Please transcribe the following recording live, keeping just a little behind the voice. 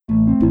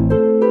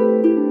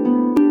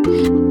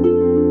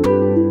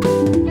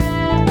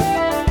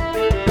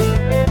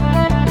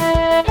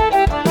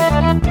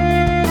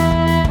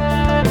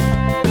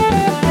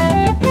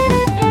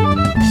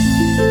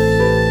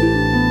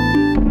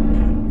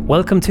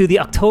Welcome to the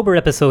October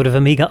episode of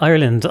Amiga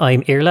Ireland.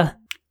 I'm Irla.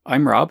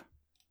 I'm Rob.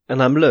 And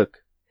I'm Luke.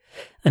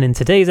 And in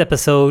today's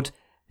episode,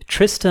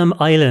 Tristram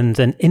Island,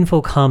 an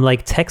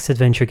Infocom-like text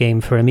adventure game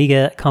for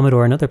Amiga,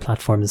 Commodore and other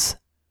platforms.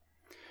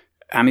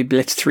 Ami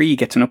Blitz 3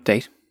 gets an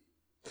update.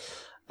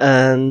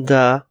 And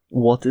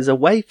what is a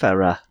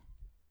Wayfarer?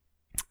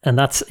 And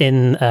that's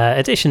in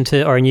addition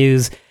to our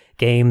news,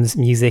 games,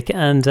 music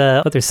and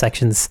other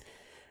sections.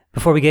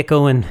 Before we get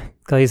going,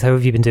 guys, how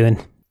have you been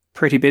doing?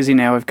 Pretty busy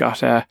now. I've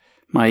got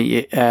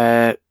my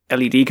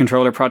LED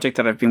controller project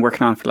that I've been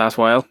working on for the last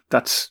while.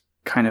 That's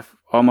kind of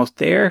almost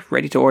there,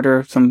 ready to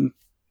order some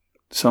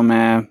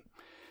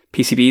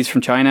PCBs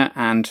from China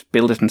and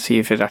build it and see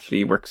if it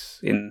actually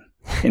works in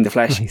the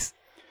flesh. Nice.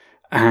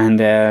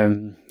 And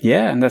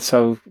and that's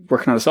so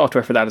working on the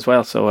software for that as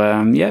well. So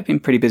I've been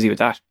pretty busy with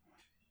that.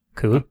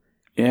 Cool.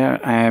 Yeah.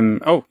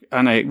 And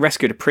I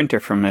rescued a printer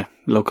from a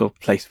local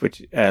place,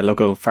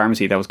 local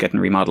pharmacy that was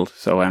getting remodeled.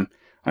 So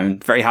I'm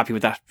very happy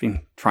with that. Been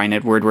trying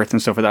out WordWorth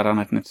and stuff like that on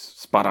it, and it's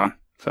spot on.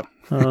 So.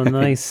 Oh,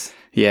 nice.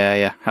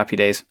 Yeah. Happy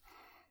days.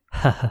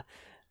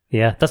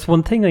 Yeah, that's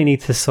one thing I need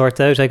to sort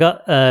out. I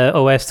got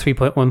OS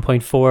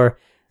 3.1.4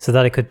 so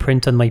that I could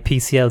print on my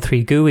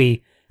PCL3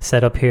 GUI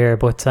set up here,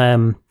 but I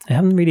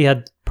haven't really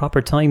had proper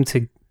time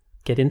to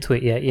get into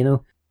it yet, you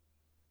know?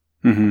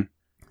 Mm-hmm.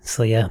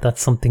 So yeah,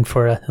 that's something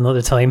for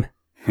another time.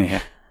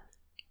 Yeah.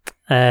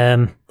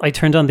 I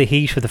turned on the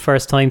heat for the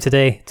first time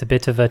today. It's a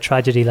bit of a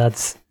tragedy,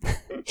 lads.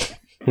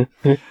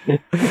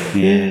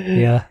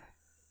 Yeah.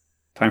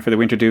 Time for the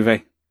winter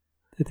duvet.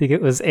 I think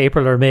it was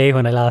April or May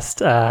when I last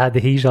had the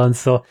heat on,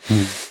 so...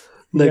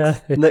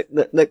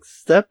 Next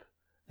step,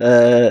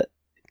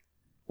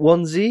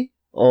 onesie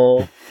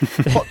or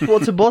hot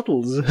water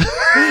bottles.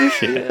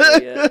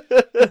 Yeah.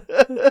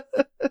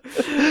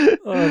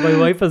 Oh, my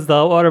wife has the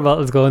hot water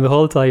bottles going the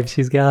whole time.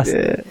 She's gassed.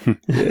 Yeah.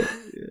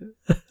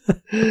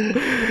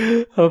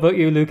 How about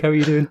you, Luke? How are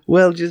you doing?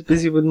 Well, just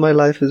busy with my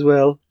life as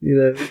well.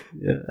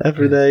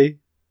 Every day,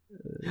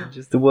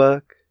 just the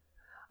work.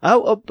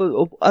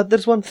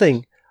 There's one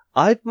thing.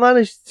 I've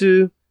managed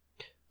to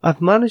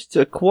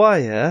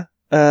acquire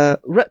a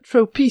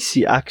retro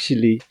PC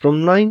actually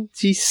from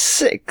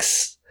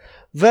 '96.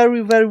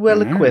 Very, very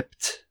well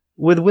equipped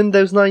with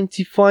Windows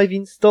 95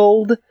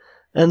 installed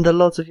and a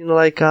lot of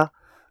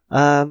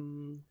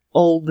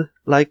old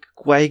like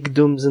Quake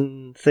dooms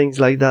and things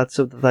like that,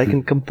 so that I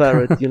can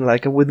compare it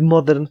with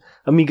modern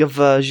Amiga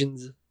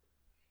versions.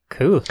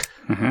 Cool.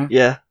 Mm-hmm.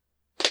 Yeah.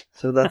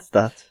 So that's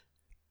that.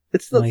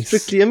 It's not Nice.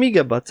 strictly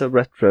Amiga, but a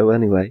retro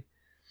anyway.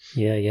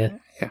 Yeah.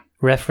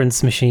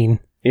 Reference machine.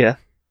 Yeah.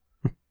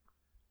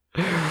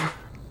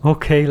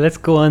 Okay, let's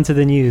go on to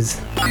the news.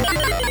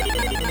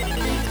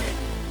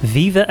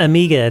 Viva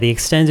Amiga, the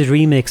extended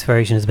remix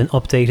version, has been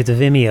updated to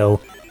Vimeo.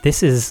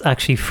 This is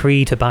actually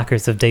free to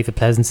backers of David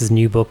Pleasance's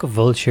new book,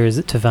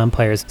 Vultures to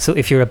Vampires. So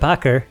if you're a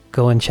backer,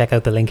 go and check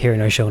out the link here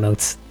in our show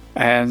notes.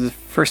 The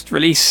first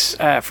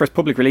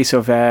public release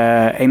of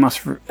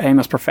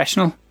Amos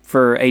Professional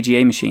for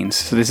AGA machines.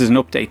 So this is an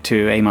update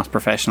to Amos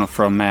Professional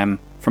from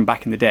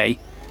back in the day.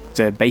 It's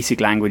a basic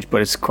language,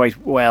 but it's quite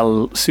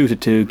well suited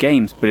to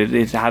games, but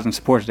it hasn't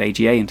supported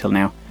AGA until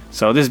now.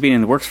 So this has been in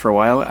the works for a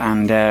while,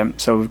 and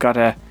so we've got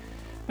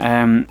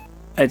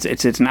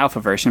it's an alpha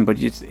version, but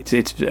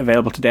it's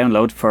available to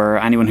download for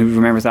anyone who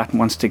remembers that and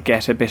wants to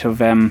get a bit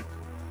of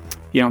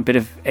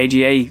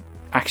AGA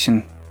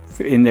action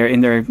in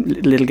their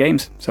little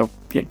games. So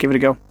yeah, give it a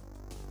go.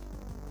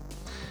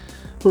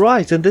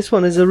 Right, and this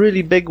one is a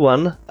really big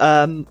one.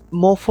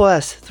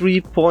 MorphOS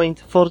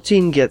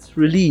 3.14 gets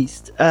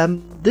released.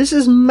 This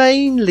is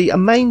mainly a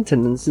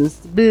maintenance and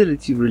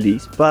stability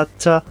release,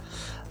 but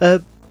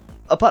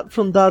apart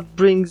from that,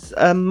 brings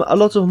a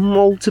lot of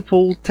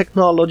multiple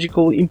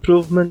technological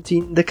improvement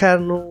in the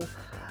kernel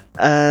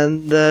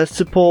and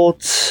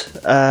support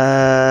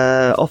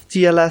of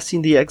TLS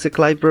in the exec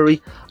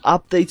library,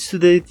 updates to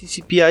the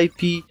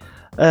TCP/IP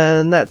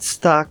net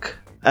stack,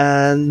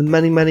 and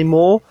many, many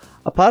more.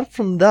 Apart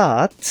from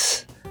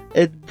that,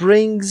 it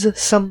brings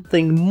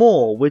something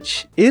more,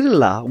 which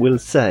Irla will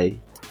say.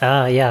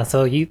 Yeah,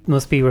 so you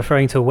must be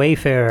referring to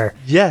Wayfarer.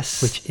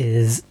 Yes. Which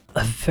is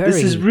a very...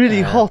 This is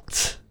really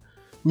hot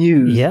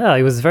news. Yeah,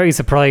 I was very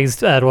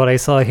surprised at what I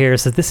saw here.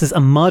 So this is a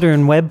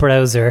modern web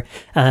browser.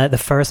 The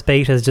first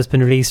beta has just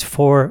been released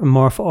for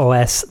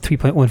MorphOS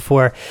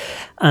 3.14,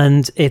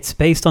 and it's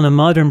based on a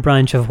modern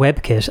branch of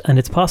WebKit, and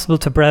it's possible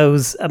to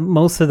browse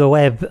most of the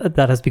web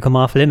that has become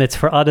off limits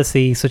for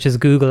Odyssey, such as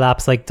Google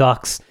apps like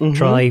Docs,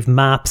 Drive,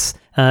 Maps,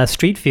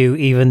 Street View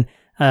even.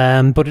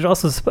 But it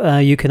also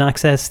you can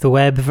access the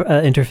web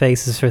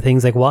interfaces for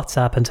things like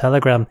WhatsApp and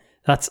Telegram.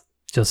 That's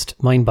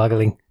just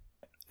mind-boggling.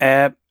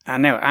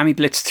 And now Ami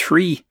Blitz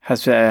 3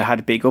 has had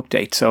a big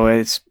update. So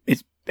it's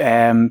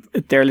there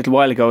a little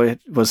while ago. It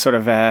was sort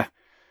of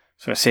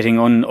sitting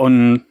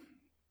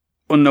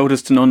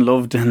unnoticed and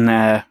unloved in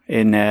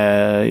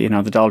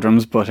the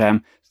doldrums.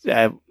 But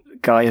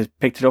Guy has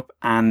picked it up,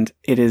 and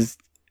it is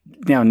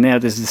now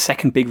this is the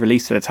second big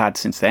release that it's had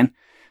since then.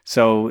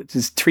 So it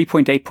is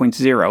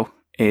 3.8.0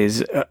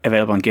 is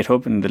available on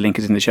GitHub, and the link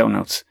is in the show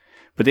notes.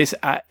 But this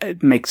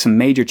makes some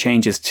major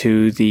changes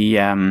to the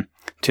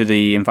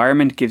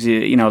environment. Gives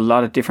you a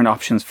lot of different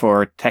options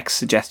for text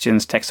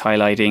suggestions, text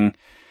highlighting,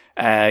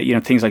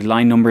 things like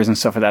line numbers and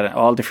stuff like that.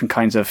 All different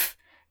kinds of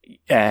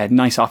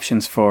nice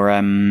options for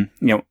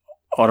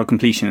auto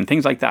completion and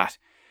things like that.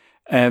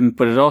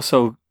 But it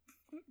also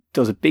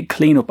does a big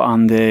cleanup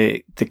on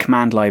the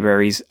command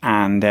libraries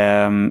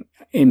and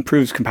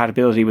improves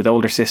compatibility with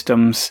older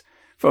systems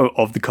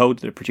of the code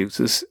that it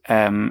produces.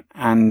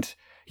 And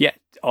yeah,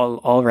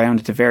 all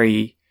around, it's a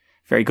very,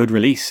 very good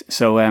release.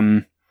 So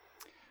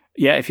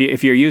if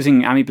you're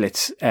using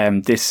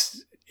AmiBlitz,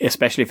 this,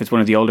 especially if it's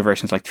one of the older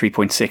versions like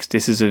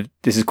 3.6,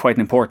 this is quite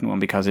an important one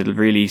because it'll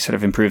really sort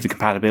of improve the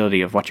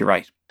compatibility of what you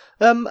write.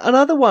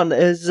 Another one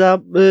is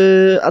an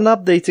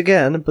update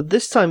again, but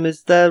this time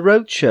is the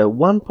Roadshow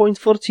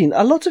 1.14.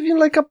 A lot of you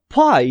like a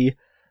pi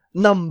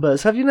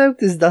numbers. Have you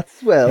noticed that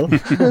as well?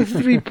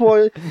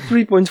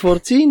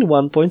 3.14,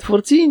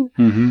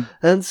 1.14,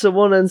 and so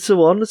on and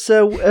so on.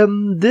 So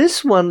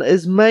this one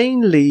is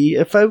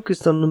mainly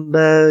focused on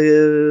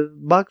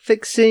bug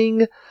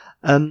fixing,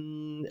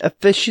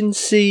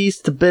 efficiency,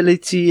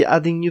 stability,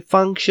 adding new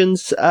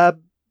functions.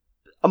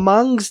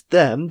 Amongst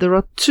them, there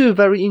are two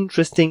very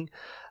interesting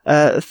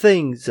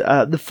things.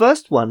 The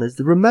first one is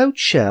the remote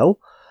shell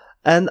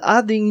and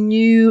adding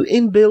new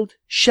inbuilt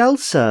shell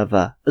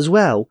server as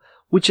well,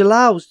 which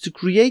allows to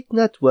create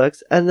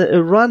networks and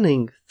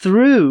running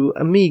through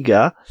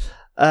Amiga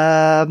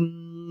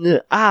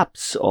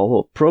apps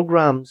or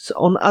programs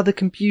on other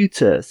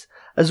computers,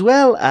 as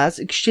well as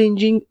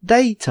exchanging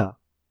data.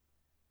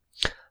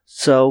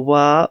 So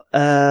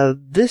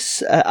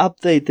this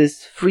update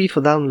is free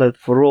for download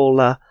for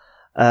all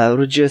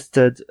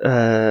registered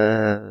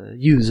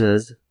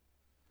users.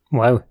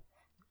 Wow.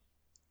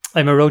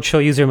 I'm a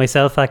Roadshow user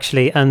myself,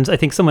 actually, and I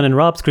think someone in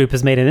Rob's group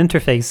has made an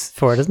interface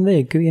for it, hasn't they?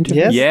 A GUI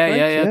interface?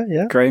 Yes,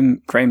 yeah.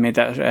 Graham made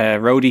that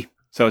Roadie.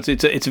 So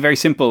it's a very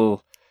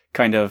simple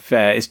kind of,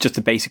 it's just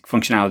a basic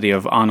functionality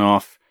of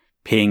on-off,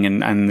 ping,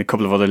 and a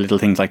couple of other little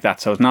things like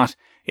that. So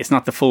it's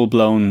not the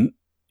full-blown,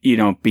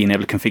 being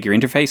able to configure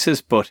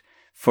interfaces, but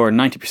for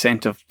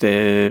 90% of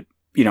the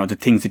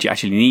things that you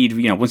actually need,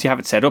 once you have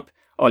it set up,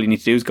 all you need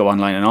to do is go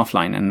online and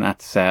offline, and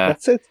that's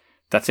it.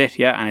 That's it,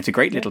 yeah, and it's a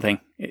great little thing.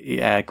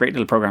 Great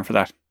little program for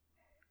that.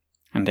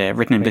 And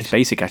written in Blitz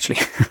Basic, actually.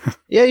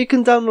 Yeah, you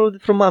can download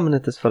it from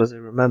Aminet, as far as I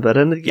remember,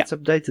 and it gets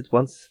updated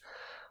once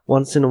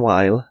in a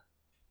while.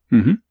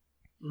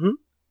 Mm-hmm.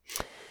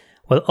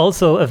 Well,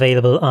 also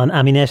available on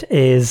Aminet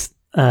is...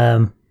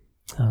 oh,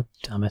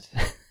 damn it.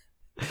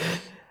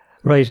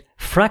 Right,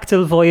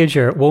 Fractal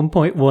Voyager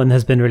 1.1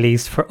 has been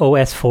released for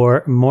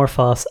OS4,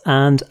 Morphos,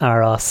 and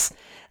AROS.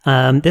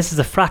 This is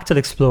a Fractal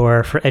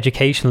Explorer for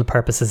educational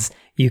purposes.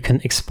 You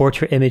can export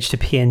your image to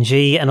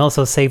PNG and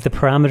also save the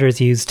parameters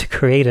used to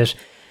create it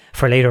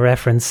for later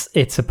reference.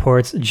 It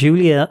supports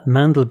Julia,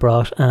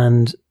 Mandelbrot,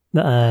 and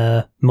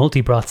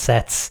Multibrot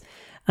sets.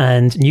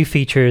 And new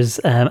features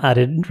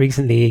added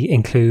recently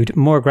include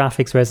more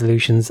graphics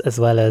resolutions as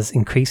well as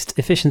increased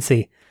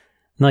efficiency.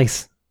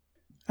 Nice.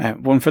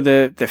 One for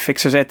the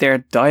fixers out there,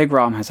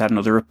 Diagram has had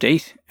another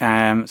update.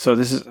 So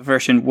this is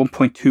version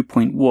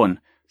 1.2.1.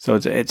 So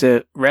it's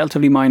a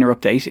relatively minor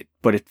update,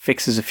 but it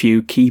fixes a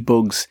few key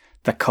bugs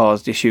that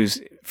caused issues.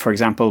 For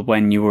example,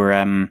 when you were,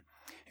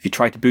 if you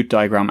tried to boot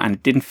Diagram and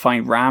it didn't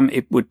find RAM,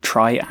 it would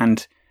try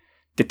and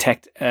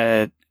detect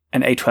an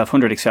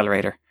A1200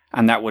 accelerator,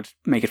 and that would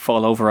make it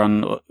fall over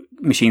on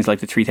machines like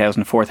the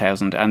 3000,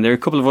 4000. And there are a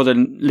couple of other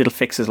little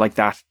fixes like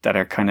that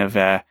are kind of,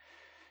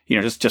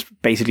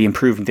 just basically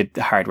improving the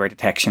hardware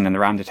detection and the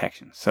RAM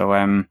detection. So,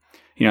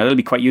 that'll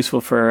be quite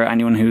useful for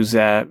anyone who's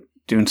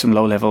doing some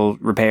low-level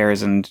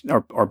repairs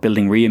or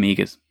building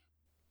re-Amigas.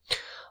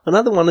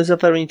 Another one is a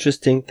very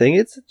interesting thing.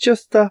 It's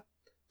just a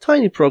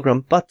tiny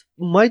program, but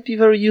might be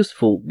very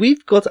useful.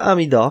 We've got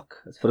AmiDoc,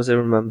 as far as I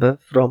remember,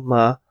 from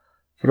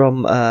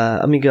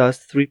Amiga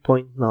OS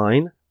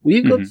 3.9.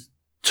 We've got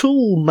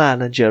Tool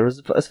Manager, as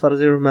far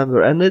as I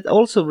remember, and it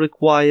also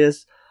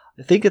requires,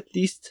 I think, at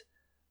least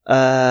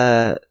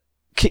Kickstart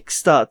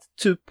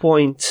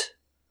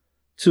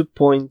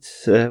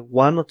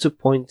 2.1 or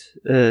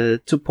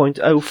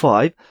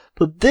 2.05,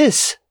 but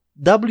this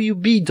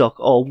WB dock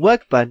or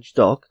Workbench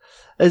dock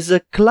is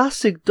a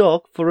classic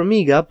dock for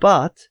Amiga,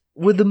 but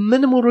with the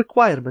minimal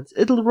requirements.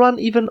 It'll run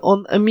even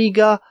on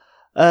Amiga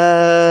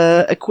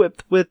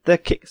equipped with the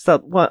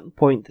Kickstart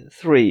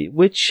 1.3,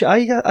 which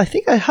I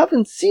think I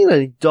haven't seen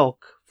any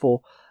dock for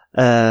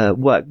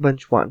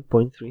Workbench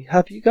 1.3.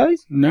 Have you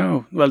guys?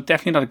 No. Well,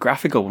 definitely not a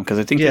graphical one, because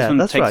I think this one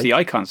takes the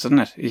icons, doesn't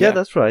it? Yeah,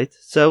 that's right.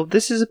 So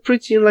this is a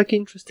pretty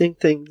interesting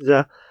thing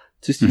to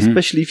see,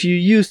 especially if you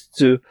used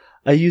to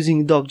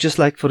using dock, just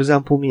like, for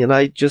example, me, and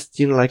I just,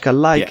 I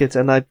like it,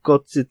 and I've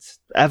got it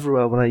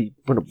everywhere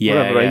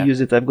whenever I use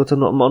it. I've got it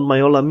on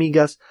my all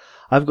Amigas,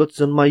 I've got it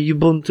on my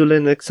Ubuntu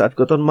Linux, I've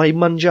got on my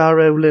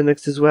Manjaro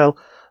Linux as well,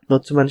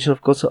 not to mention,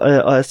 of course,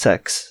 OS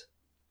X.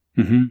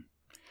 Mm-hmm.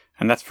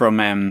 And that's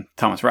from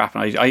Thomas Rapp.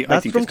 And I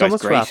That's think from this guy's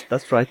Thomas great. Rapp.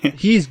 That's right.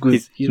 He's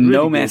good. He's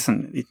no really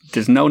messing.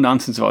 There's no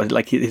nonsense about it.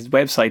 Like his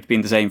website's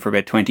been the same for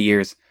about 20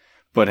 years.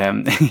 But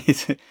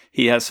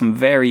he has some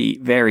very,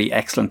 very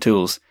excellent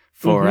tools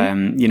for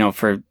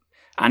for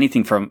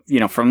anything from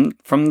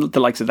the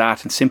likes of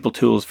that and simple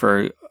tools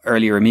for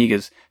earlier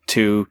Amigas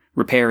to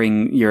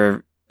repairing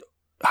your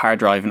hard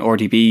drive and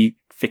RDB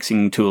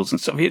fixing tools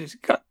and stuff. He's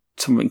got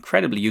some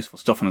incredibly useful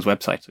stuff on his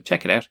website, so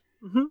check it out.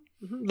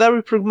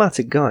 Very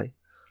pragmatic guy.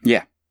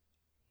 Yeah.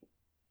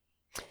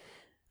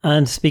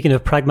 And speaking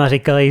of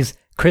pragmatic guys,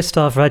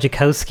 Krzysztof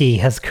Radzikowski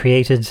has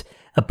created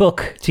a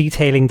book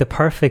detailing the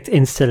perfect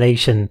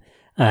installation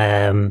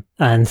and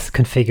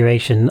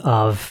configuration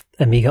of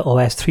Amiga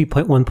OS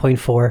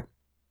 3.1.4,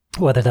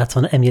 whether that's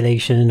on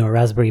emulation or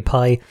Raspberry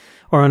Pi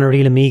or on a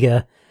real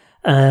Amiga.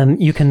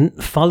 You can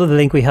follow the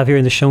link we have here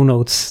in the show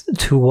notes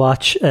to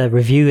watch a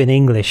review in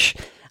English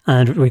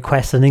and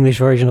request an English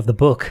version of the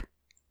book.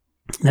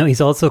 Now, he's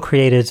also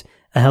created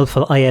a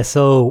helpful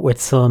ISO with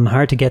some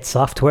hard-to-get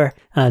software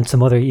and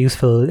some other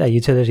useful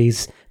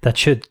utilities that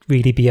should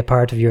really be a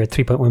part of your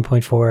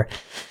 3.1.4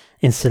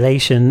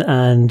 installation.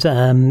 And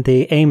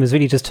the aim is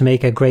really just to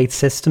make a great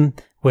system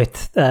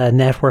with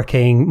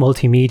networking,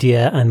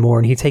 multimedia and more.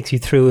 And he takes you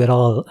through it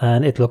all,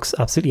 and it looks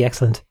absolutely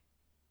excellent.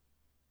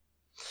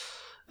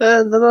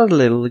 And another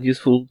little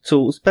useful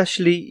tool,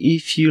 especially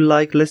if you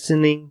like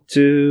listening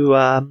to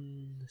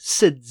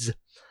SIDs.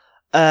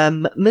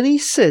 Mini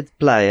SID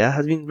player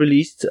has been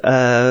released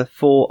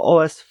for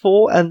OS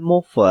 4 and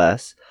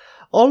MorphOS.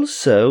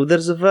 Also,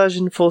 there's a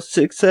version for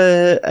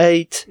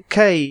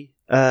 8K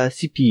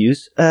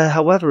CPUs.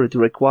 However, it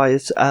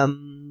requires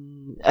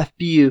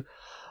FPU.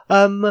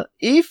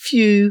 If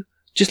you,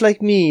 just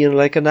like me, and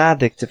like an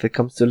addict if it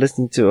comes to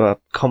listening to a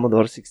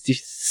Commodore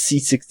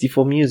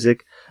C64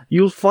 music,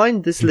 you'll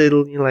find this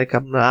little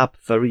an app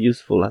very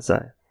useful as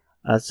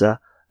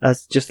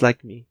just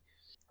like me.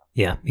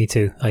 Yeah, me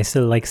too. I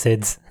still like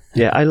SIDs.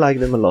 Yeah, I like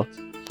them a lot.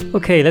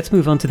 Okay, let's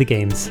move on to the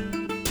games.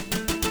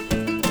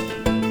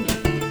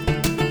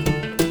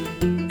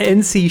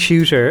 NC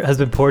Shooter has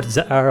been ported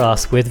to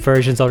AROS with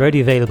versions already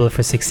available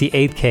for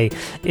 68K.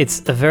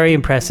 It's a very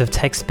impressive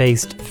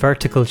text-based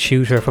vertical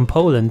shooter from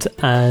Poland,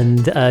 and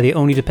the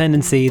only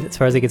dependency, as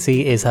far as I can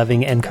see, is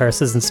having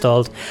ncurses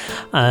installed,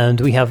 and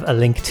we have a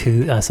link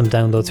to some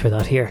downloads for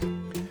that here.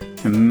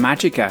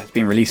 Magica has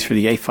been released for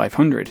the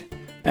A500.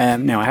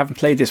 Now, I haven't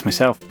played this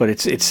myself, but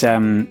it's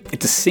a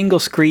single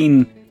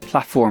screen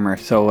platformer,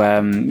 so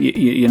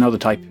you know the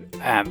type,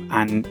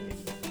 and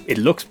it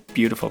looks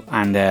beautiful,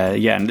 and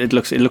and it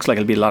looks like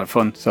it'll be a lot of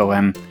fun. So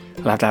I'll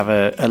have to have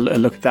a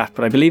look at that.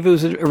 But I believe it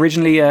was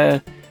originally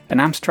an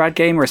Amstrad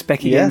game or a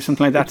Speccy game, or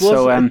something like that.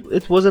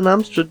 It was an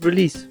Amstrad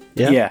release.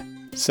 Yeah.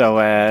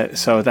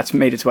 So that's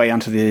made its way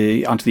onto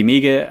the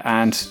Amiga,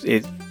 and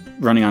it's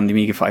running on the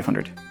Amiga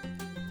 500.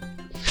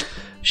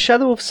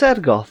 Shadow of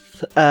Sergoth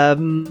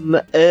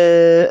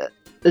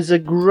is a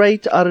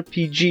great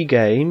RPG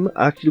game,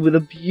 actually,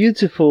 with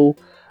beautiful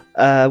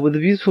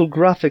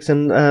graphics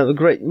and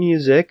great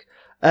music.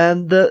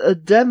 And a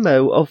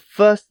demo of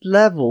first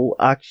level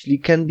actually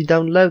can be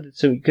downloaded,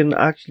 so you can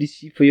actually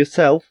see for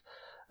yourself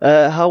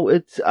how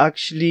it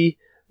actually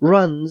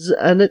runs,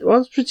 and it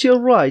runs pretty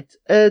alright.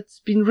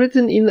 It's been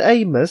written in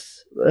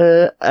Amos,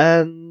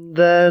 and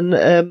then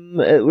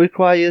it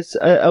requires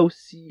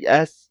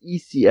OCS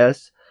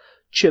ECS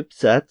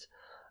chipset.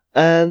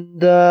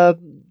 And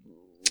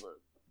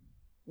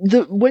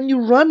when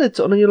you run it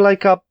on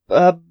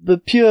a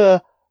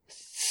pure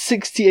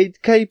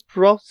 68K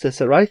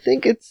processor, I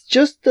think it's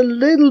just a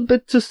little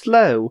bit too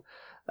slow.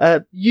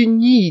 You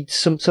need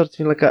some sort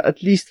of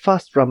at least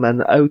fast RAM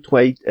and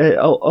 020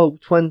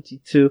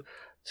 to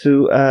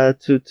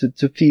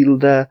feel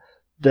the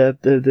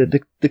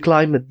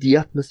climate, the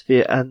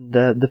atmosphere, and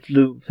the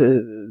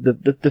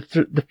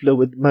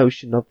fluid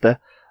motion of the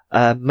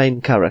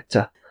main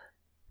character.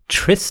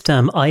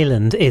 Tristam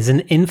Island is an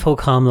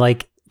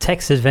Infocom-like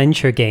text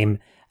adventure game,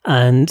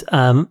 and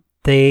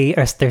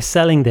they're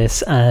selling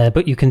this,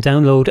 but you can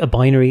download a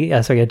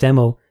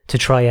demo to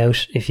try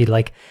out if you'd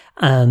like.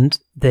 And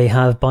they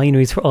have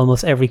binaries for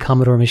almost every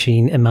Commodore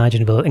machine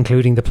imaginable,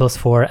 including the Plus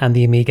 4 and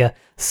the Amiga.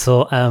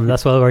 So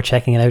that's well worth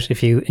checking it out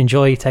if you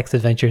enjoy text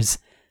adventures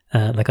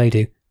like I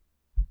do.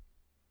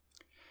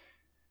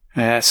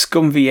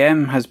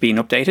 ScumVM has been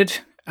updated,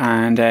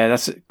 and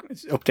that's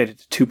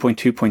updated to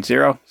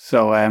 2.2.0.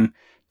 So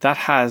that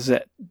has,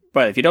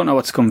 if you don't know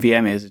what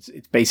ScumVM is,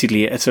 it's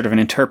basically a sort of an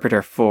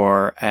interpreter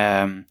for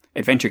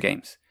adventure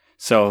games.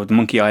 So the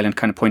Monkey Island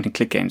kind of point and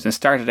click games. And it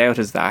started out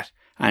as that,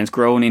 and it's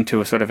grown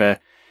into a sort of a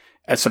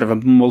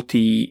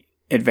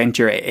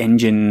multi-adventure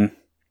engine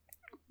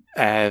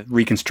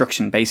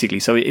reconstruction, basically.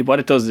 So what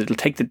it does is it'll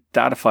take the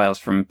data files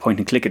from point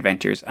and click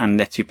adventures and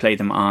lets you play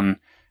them on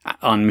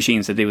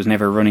machines that they was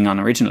never running on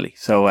originally.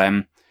 So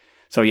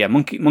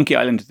Monkey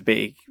Island is the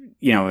big,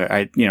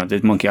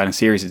 the Monkey Island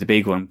series is the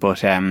big one,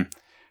 but they're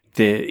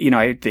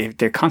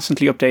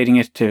constantly updating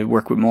it to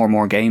work with more and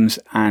more games,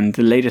 and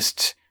the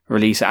latest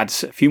release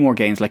adds a few more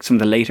games, like some of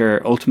the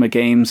later Ultimate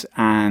games,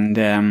 and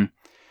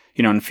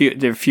you know, and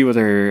there are a few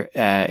other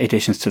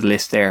additions to the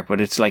list there.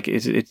 But it's like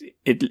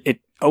it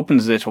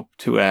opens it up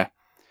to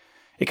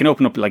it can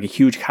open up like a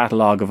huge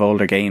catalog of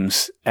older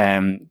games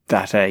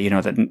that you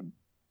know, that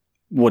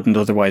wouldn't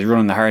otherwise run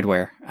on the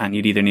hardware, and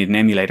you'd either need an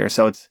emulator.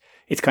 So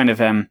it's kind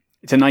of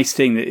it's a nice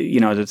thing that, you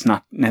know, that's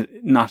not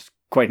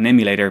quite an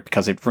emulator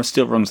because it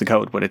still runs the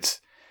code, but it's,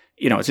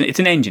 you know, it's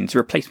an engine, it's a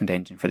replacement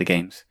engine for the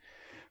games.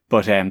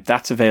 But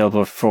that's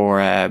available for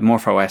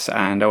MorphOS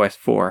and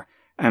OS4.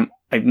 I'm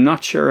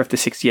not sure if the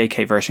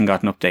 68K version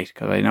got an update,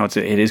 because I know it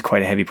is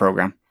quite a heavy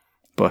program.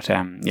 But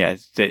yeah,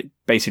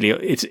 basically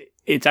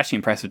it's actually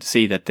impressive to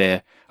see that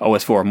the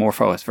OS4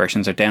 MorphOS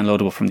versions are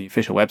downloadable from the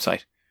official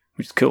website,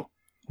 which is cool.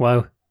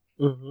 Wow.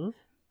 Mm-hmm.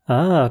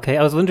 Ah, okay.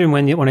 I was wondering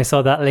when I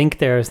saw that link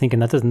there, I was thinking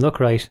that doesn't look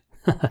right.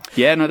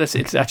 Yeah, no,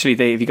 it's actually,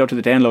 if you go to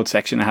the download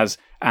section, it has,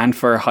 and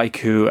for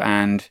Haiku,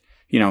 and,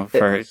 you know,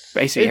 for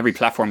basically every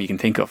platform you can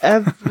think of.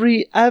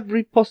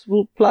 Every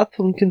possible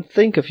platform you can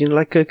think of, you know,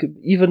 like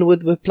even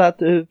with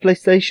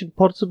PlayStation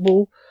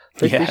Portable,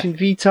 PlayStation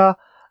Vita,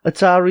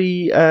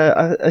 Atari,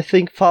 I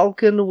think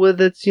Falcon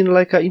with its, you know,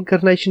 like an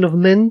incarnation of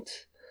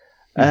Mint,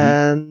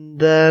 and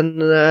then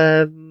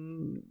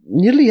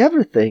nearly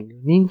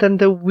everything.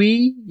 Nintendo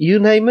Wii, you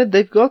name it,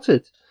 they've got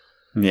it.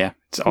 Yeah,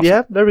 it's awesome.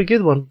 Yeah, very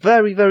good one.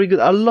 Very, very good.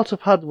 A lot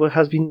of hardware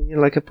has been, you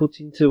know, like put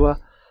into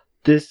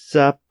this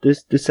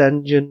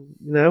engine,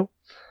 you know.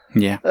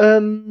 Yeah.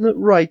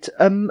 Right.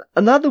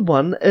 Another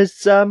one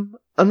is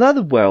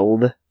Another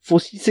World for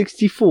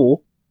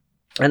C64.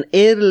 An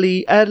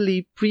early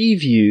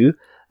preview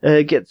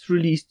gets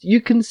released.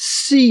 You can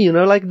see, you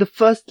know, like the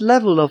first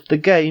level of the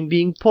game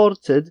being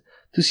ported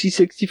to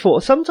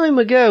C64. Some time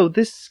ago,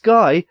 this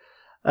guy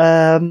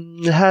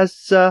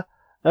has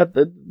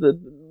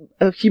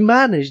he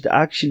managed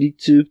actually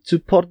to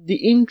port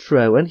the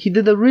intro, and he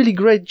did a really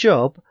great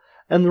job.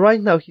 And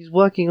right now he's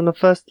working on the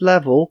first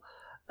level,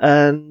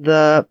 and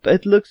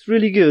it looks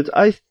really good.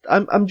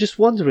 I'm just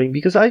wondering,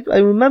 because I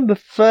remember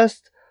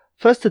first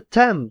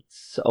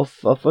attempts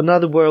of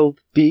Another World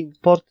being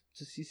ported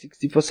to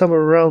C64 somewhere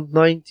around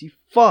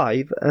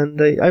 95,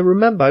 and I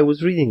remember I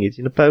was reading it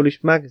in a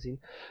Polish magazine,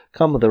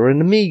 Commodore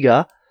and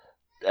Amiga,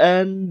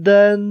 and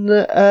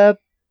then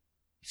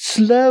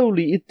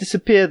slowly it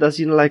disappeared, as,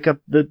 you know, like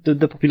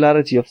the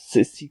popularity of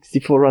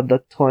C64 at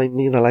that time,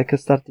 you know, like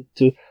started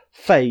to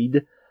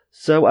fade.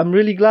 So I'm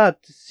really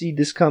glad to see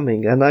this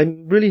coming, and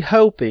I'm really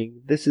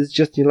hoping this is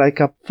just, you know, like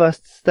a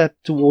first step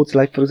towards,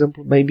 like, for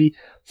example, maybe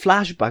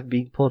Flashback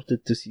being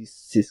ported to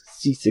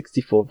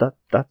C64.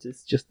 That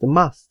is just a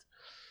must.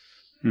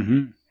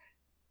 Mm-hmm.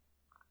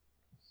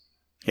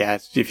 Yeah,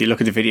 if you look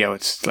at the video,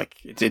 it's like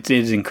it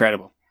is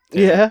incredible.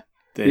 How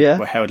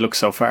it looks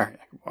so far.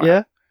 Wow.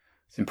 Yeah,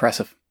 it's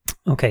impressive.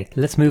 Okay,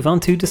 let's move on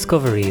to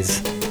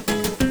discoveries.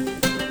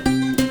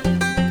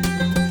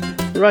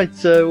 Right,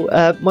 so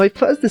my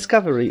first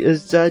discovery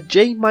is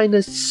J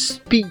Miner's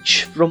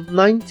speech from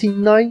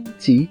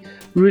 1990,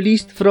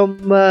 released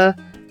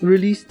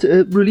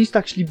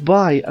actually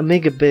by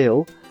Amiga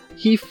Bill.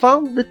 He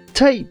found the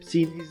tapes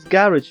in his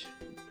garage.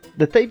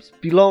 The tapes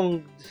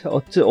belong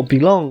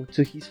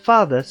to his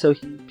father, so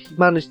he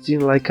managed to, you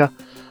know, like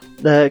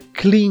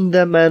clean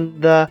them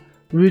and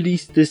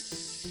release this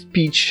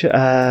speech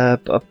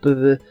of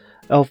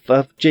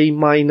J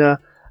Miner.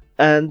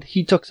 And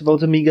he talks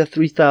about Amiga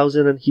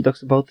 3000, and he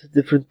talks about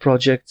different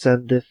projects.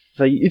 And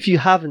if you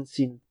haven't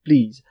seen it,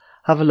 please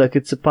have a look.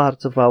 It's a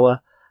part of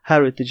our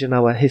heritage and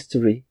our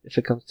history if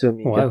it comes to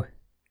Amiga. Wow.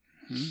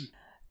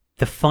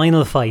 The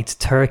Final Fight,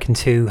 Turrican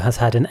 2, has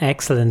had an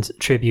excellent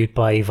tribute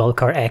by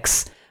Volcar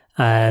X.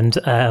 And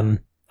I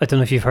don't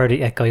know if you've heard it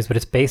yet, guys, but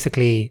it's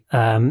basically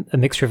a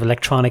mixture of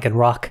electronic and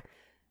rock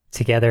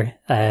together.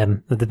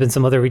 There have been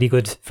some other really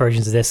good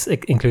versions of this,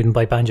 including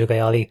by Banjo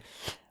Gaiali.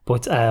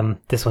 But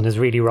this one is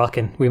really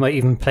rocking. We might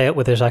even play it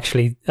with it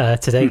actually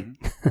today.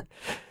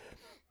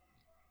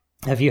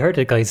 Have you heard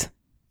it, guys?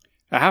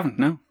 I haven't,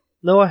 no.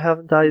 No, I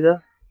haven't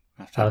either.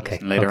 Okay.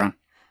 Later on.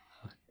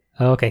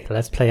 Okay,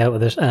 let's play out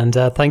with it. And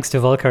thanks to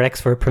Volcar X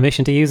for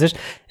permission to use it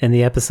in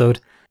the episode.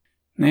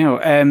 Now,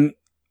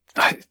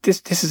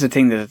 this is a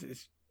thing that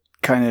is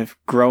kind of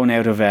grown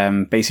out of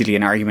basically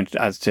an argument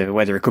as to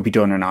whether it could be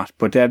done or not.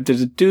 But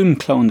there's a Doom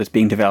clone that's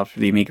being developed for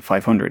the Amiga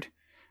 500.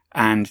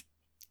 And,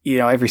 you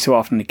know, every so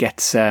often it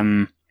gets,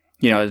 you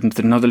know,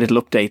 another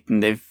little update,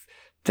 and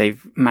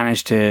they've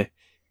managed to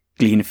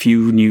glean a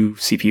few new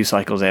CPU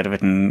cycles out of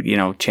it, and, you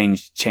know,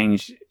 change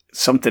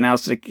something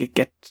else to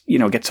get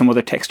some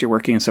other texture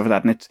working and stuff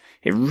like that. And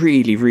it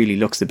really, really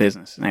looks the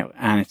business now.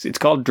 And it's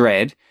called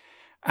Dread.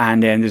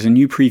 And then there's a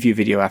new preview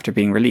video after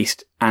being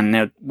released. And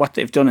now what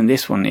they've done in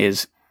this one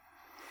is,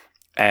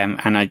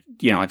 and I,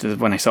 you know,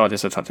 when I saw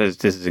this, I thought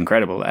this is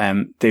incredible.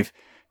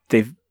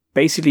 They've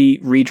basically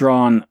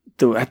redrawn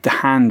the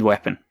hand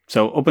weapon.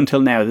 So up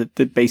until now,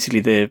 basically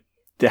the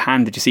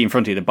hand that you see in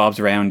front of you that bobs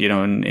around, you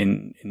know,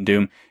 in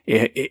Doom,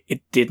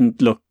 it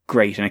didn't look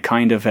great, and it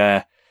kind of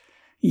it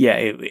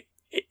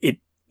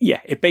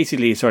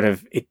basically sort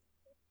of it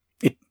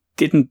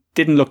didn't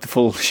look the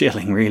full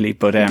shilling really,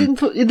 but it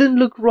didn't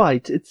look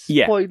right. It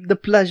Yeah. spoiled the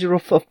pleasure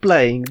of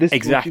playing. This is what you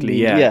exactly, mean,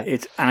 yeah.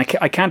 It's and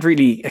I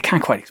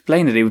can't quite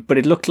explain it, but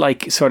it looked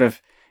like it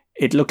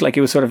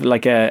was sort of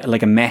like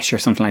a mesh or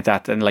something like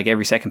that, and like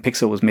every second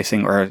pixel was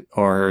missing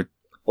or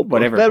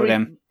whatever.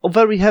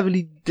 Very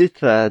heavily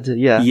dithered.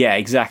 Yeah. Yeah,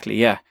 exactly.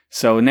 Yeah.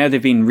 So now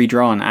they've been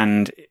redrawn,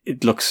 and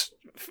it looks.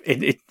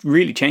 It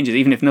really changes,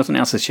 even if nothing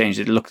else has changed.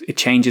 It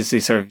changes the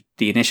sort of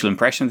the initial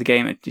impression of the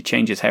game. It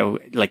changes how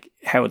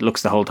it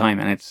looks the whole time,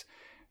 and it's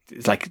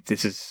like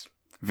this is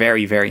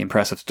very, very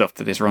impressive stuff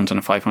that this runs on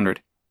a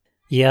 500.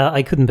 Yeah,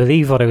 I couldn't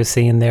believe what I was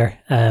seeing there.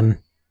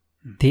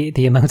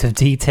 The amount of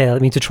detail. I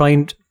mean, to try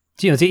and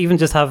to even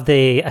just have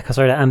the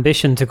sort of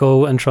ambition to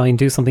go and try and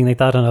do something like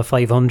that on a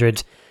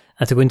 500,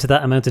 and to go into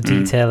that amount of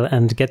detail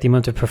and get the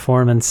amount of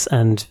performance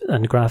and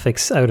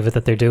graphics out of it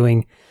that they're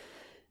doing.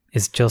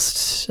 Is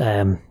just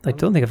I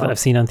don't think I've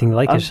seen anything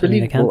like it.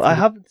 I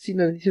haven't seen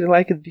anything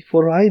like it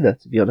before either,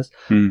 to be honest.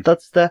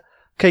 That's the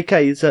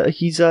KK.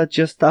 He's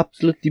just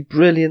absolutely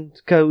brilliant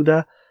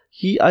coder.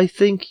 I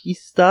think he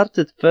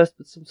started first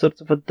with some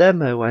sort of a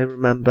demo, I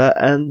remember,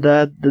 and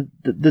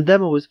the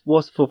demo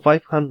was for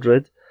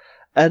 500,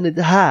 and it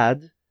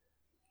had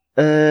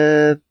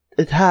the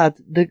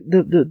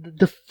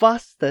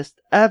fastest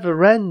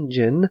ever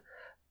engine,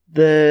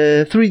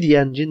 the 3D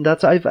engine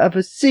that I've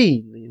ever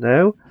seen,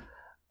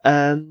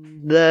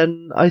 And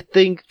then I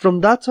think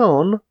from that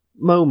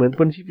moment,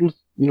 when people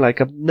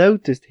have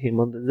noticed him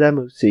on the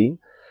demo scene,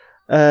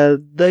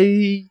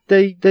 they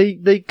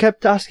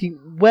kept asking,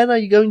 when are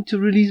you going to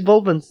release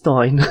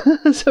Wolfenstein?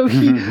 So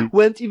he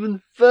went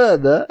even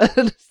further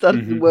and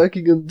started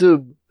working on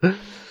Doom.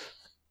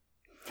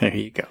 There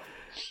you go.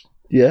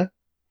 Yeah.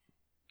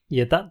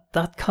 Yeah,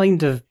 that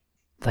kind of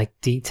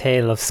like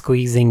detail of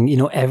squeezing,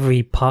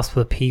 every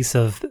possible piece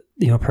of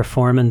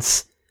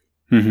performance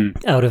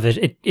out of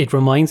it. It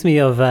reminds me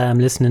of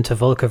listening to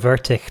Volker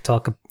Vertic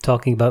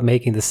talking about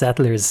making the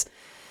Settlers.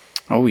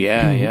 Oh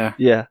yeah.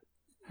 Yeah.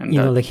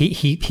 And like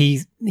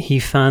he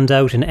fanned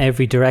out in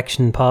every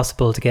direction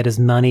possible to get as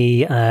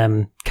many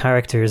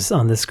characters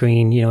on the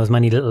screen, as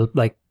many little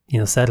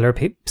settler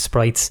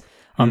sprites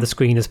on the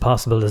screen as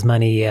possible, as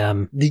many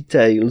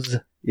details.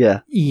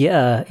 Yeah.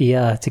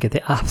 Yeah, to get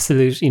the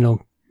absolute,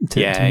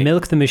 to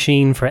milk the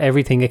machine for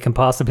everything it can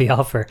possibly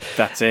offer.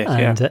 That's it.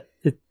 And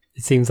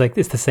it seems like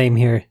it's the same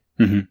here.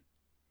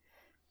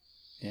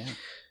 Yeah.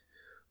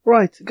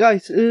 Right,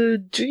 guys,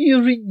 do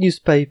you read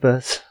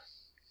newspapers?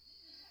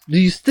 Do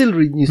you still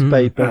read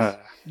newspapers?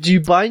 Do you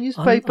buy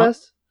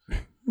newspapers?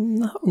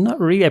 No,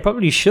 not really. I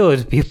probably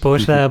should,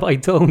 but I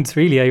don't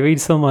really. I read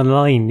some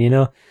online,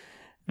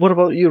 What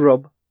about you,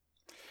 Rob?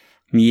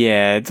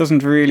 Yeah, it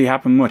doesn't really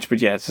happen much,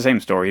 but yeah, it's the same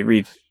story. You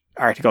read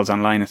articles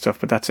online and stuff,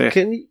 but that's it.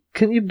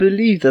 Can you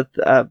believe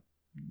that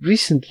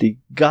recently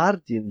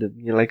Guardian,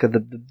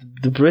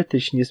 the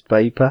British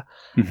newspaper,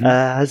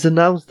 has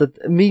announced that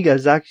Amiga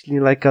is actually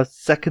a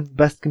second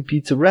best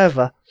computer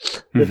ever.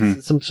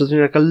 There's some sort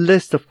of a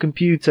list of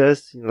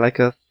computers,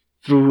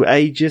 through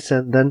ages,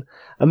 and then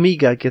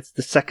Amiga gets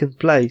the second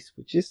place,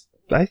 which is,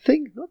 I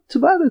think, not too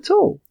bad at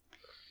all.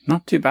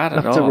 Not too bad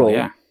at all.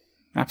 Yeah,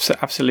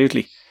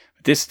 absolutely.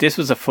 This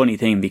was a funny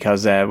thing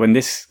because when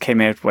this came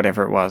out,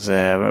 whatever it was,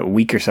 a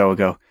week or so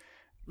ago,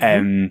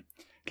 I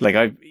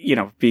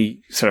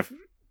be sort of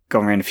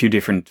going around a few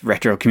different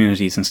retro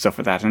communities and stuff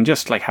like that, and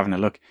just having a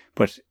look.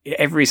 But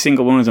every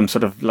single one of them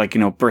sort of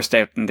burst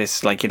out in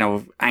this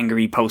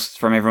angry posts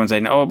from everyone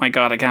saying, "Oh my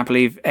god, I can't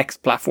believe X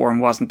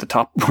platform wasn't the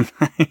top one."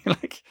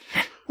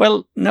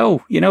 Well,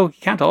 no, you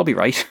can't all be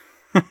right.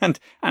 and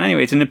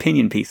anyway, it's an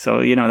opinion piece,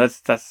 so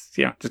that's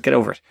just get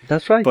over it.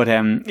 That's right. But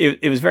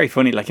it was very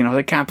funny,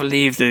 I can't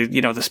believe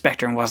the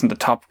Spectrum wasn't the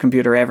top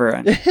computer ever.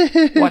 And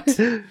what?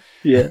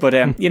 Yeah. But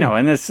and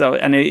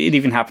it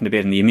even happened a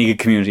bit in the Amiga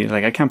community.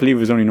 I can't believe it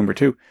was only number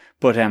 2.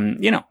 But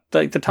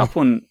the top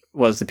one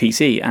was the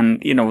PC,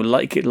 and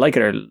like it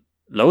or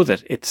loathe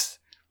it, it's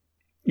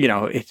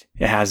it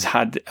has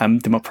had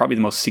probably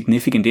the most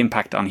significant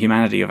impact on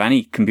humanity of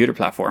any computer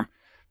platform,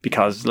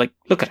 because look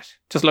at it,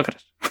 just look at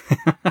it.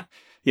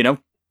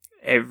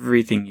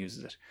 Everything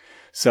uses it.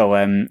 So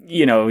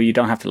you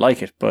don't have to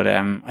like it, but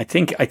I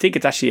think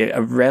it's actually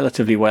a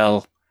relatively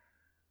well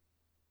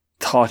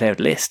thought out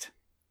list.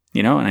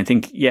 And I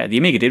think the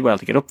Amiga did well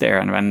to get up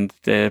there, I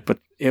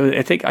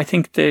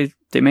think they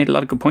made a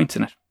lot of good points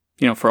in it.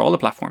 For all the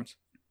platforms,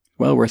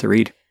 well worth a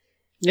read.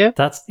 Yeah,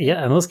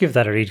 I must give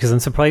that a read, because I'm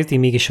surprised the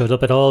Amiga showed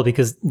up at all,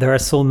 because there are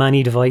so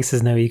many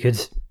devices now. You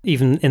could,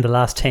 even in the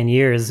last 10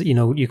 years,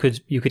 you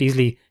could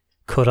easily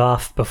cut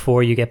off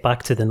before you get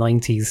back to the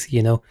 90s.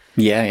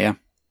 Yeah.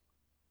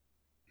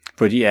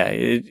 But yeah,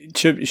 it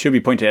should be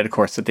pointed out, of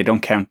course, that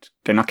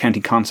they're not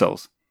counting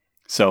consoles.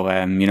 So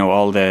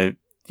all the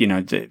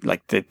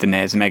the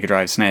NES, Mega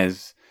Drive,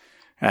 SNES,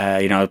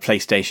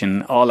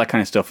 PlayStation, all that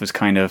kind of stuff is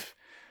kind of,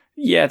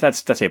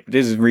 that's it. But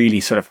this is really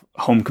sort of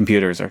home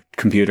computers, or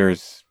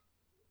computers,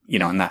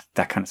 in that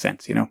kind of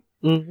sense,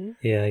 Mm-hmm.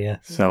 Yeah.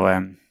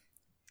 So,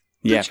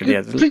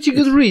 pretty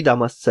good read, I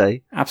must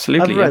say.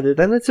 Absolutely. I've read it,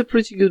 and it's a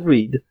pretty good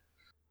read.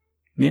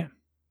 Yeah.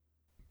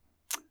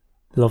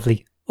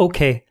 Lovely.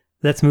 Okay,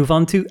 let's move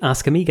on to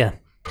Ask Amiga.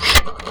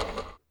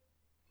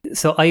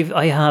 So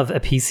I have a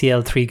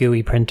PCL 3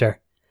 GUI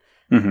printer.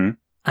 Mm-hmm.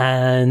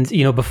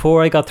 And,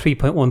 before I got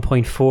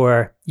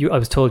 3.1.4, I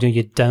was told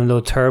you'd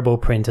download Turbo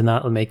Print and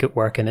that'll make it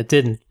work. And it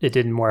didn't. It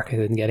didn't work. I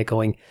couldn't get it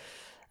going.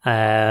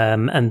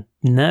 And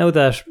now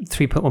that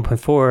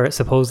 3.1.4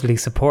 supposedly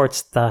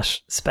supports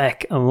that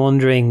spec, I'm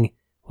wondering,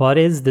 what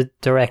is the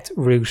direct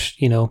route,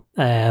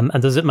 and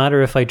does it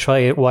matter if I try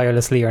it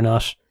wirelessly or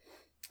not?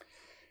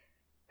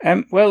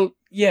 Well,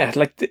 yeah,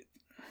 like the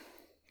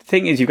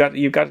thing is, you've got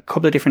a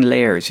couple of different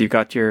layers. You've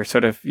got your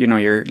sort of,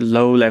 your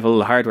low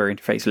level hardware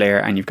interface layer,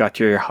 and you've got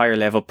your higher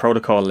level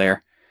protocol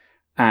layer.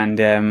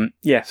 And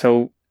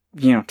so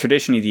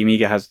traditionally the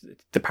Amiga has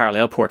the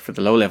parallel port for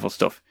the low level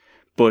stuff,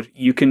 but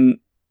you can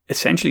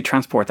essentially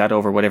transport that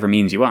over whatever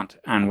means you want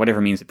and whatever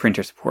means the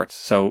printer supports.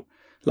 So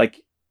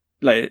like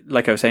I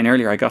was saying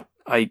earlier,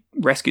 I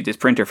rescued this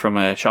printer from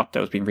a shop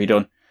that was being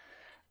redone,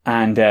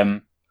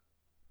 and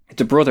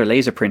it's a Brother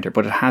laser printer,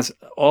 but it has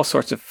all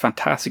sorts of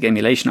fantastic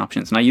emulation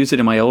options. And I used it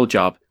in my old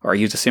job, or I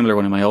used a similar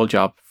one in my old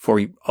job for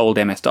old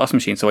MS-DOS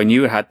machines. So I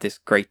knew it had this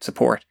great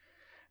support.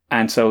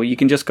 And so you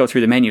can just go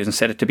through the menus and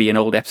set it to be an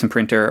old Epson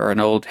printer or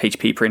an old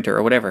HP printer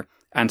or whatever.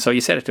 And so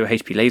you set it to a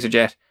HP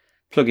LaserJet,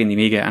 plug in the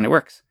Amiga, and it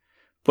works.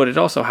 But it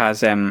also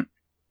has a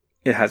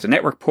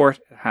network port,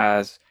 it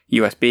has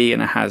USB,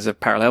 and it has a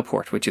parallel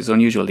port, which is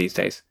unusual these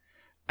days.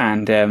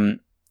 And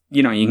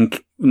you can,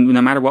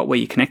 no matter what way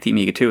you connect the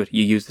Amiga to it,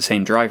 you use the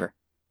same driver.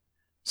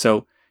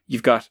 So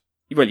you've got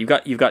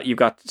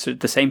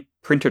the same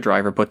printer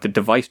driver, but the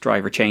device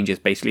driver changes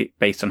basically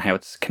based on how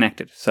it's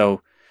connected.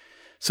 So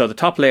the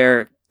top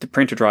layer, the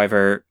printer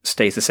driver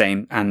stays the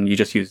same, and you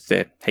just use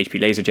the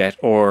HP LaserJet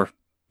or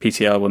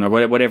PCL one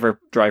or whatever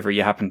driver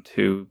you happen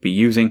to be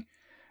using.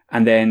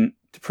 And then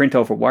to print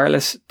over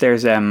wireless,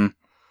 there's a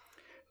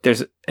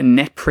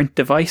NetPrint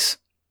device,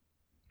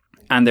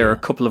 and there are a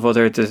couple of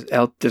other.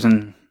 There's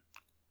a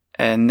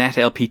Net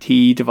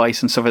LPT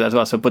device and stuff like that as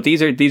well. So, but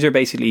these are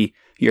basically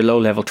your low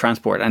level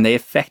transport, and they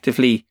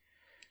effectively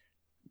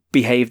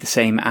behave the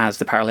same as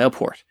the parallel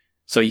port.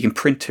 So you can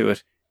print to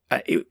it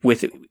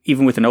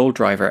even with an old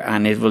driver,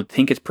 and it will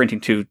think it's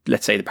printing to,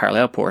 let's say, the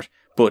parallel port,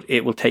 but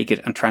it will take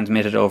it and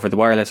transmit it over the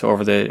wireless,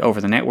 over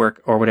the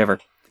network, or whatever,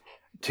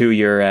 to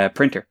your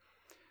printer.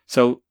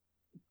 So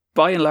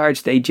by and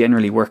large, they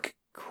generally work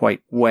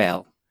quite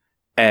well.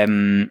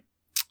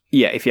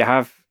 If you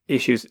have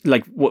issues,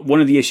 like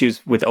one of the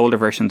issues with older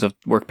versions of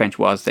Workbench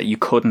was that you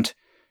couldn't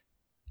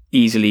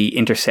easily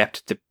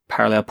intercept the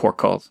parallel port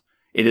calls.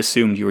 It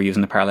assumed you were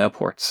using the parallel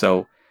port,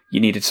 so you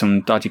needed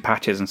some dodgy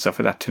patches and stuff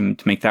like that to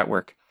make that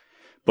work.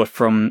 But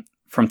from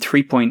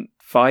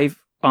 3.5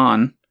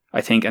 on,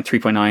 I think, and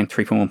 3.9,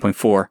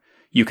 3.1.4,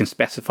 you can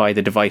specify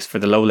the device for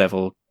the low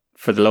level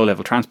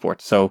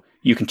transport. So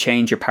you can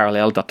change your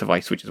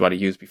parallel.device, which is what I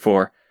used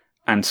before,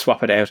 and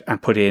swap it out and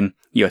put in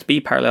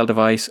USB parallel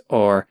device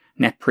or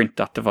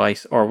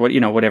netprint.device or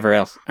whatever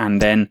else.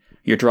 And then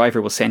your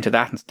driver will send to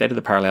that instead of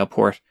the parallel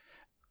port.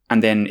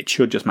 And then it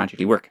should just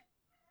magically work.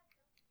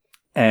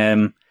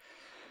 You've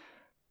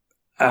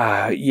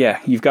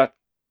got,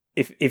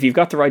 if you've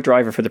got the right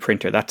driver for the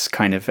printer, that's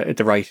kind of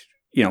the right,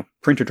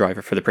 printer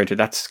driver for the printer.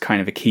 That's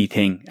kind of a key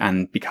thing.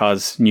 And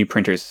because new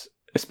printers,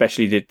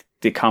 especially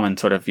the common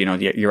sort of,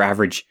 your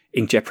average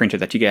inkjet printer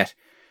that you get,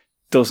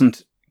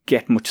 doesn't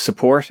get much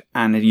support,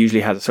 and it usually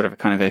has a sort of a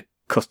kind of a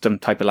custom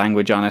type of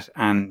language on it,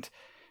 and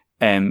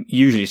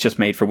usually it's just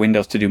made for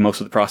Windows to do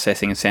most of the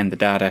processing and send the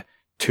data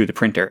to the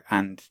printer,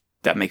 and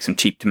that makes them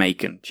cheap to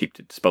make and cheap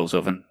to dispose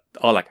of and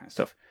all that kind of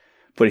stuff.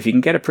 But if you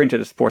can get a printer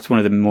that supports one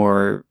of the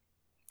more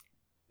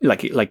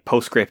like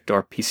PostScript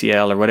or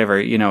PCL or whatever,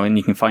 and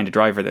you can find a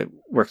driver that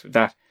works with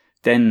that,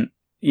 then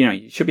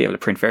you should be able to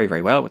print very,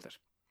 very well with it.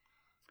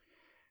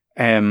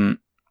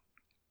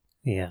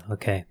 Yeah,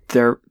 okay.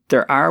 There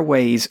are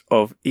ways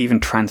of even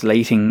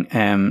translating,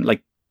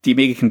 like the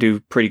Amiga can do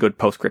pretty good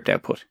PostScript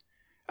output.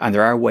 And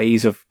there are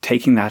ways of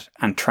taking that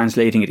and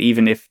translating it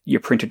even if your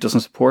printer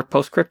doesn't support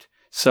PostScript.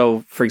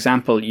 So, for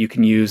example, you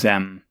can use,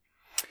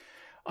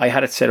 I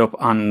had it set up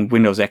on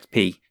Windows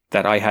XP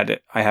that I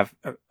have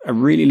a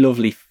really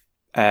lovely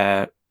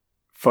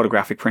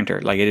photographic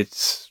printer. Like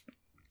it's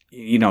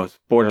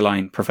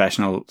borderline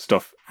professional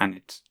stuff, and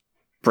it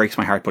breaks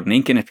my heart putting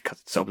ink in it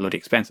because it's so bloody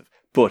expensive.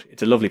 But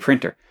it's a lovely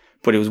printer.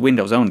 But it was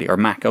Windows only or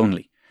Mac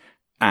only.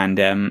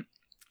 And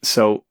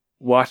so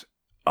what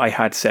I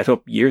had set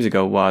up years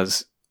ago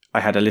was I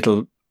had a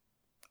little,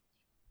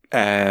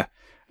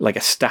 like a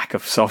stack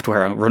of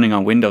software running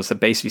on Windows that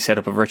basically set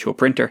up a virtual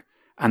printer.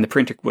 And the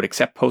printer would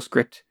accept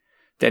PostScript.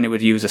 Then it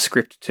would use a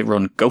script to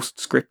run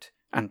GhostScript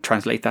and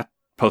translate that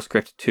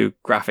PostScript to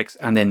graphics.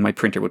 And then my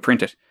printer would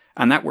print it.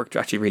 And that worked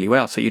actually really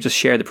well. So you just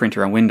share the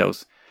printer on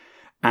Windows.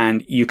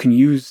 And you can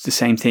use the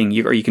same thing,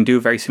 or you can do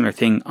a very similar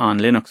thing on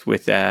Linux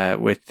with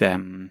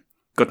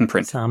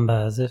Guttenprint.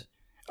 Samba, is it?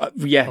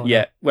 Yeah.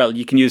 No. Well,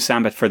 you can use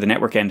Samba for the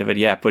network end of it,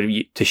 yeah, but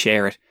to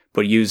share it,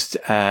 but use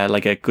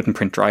like a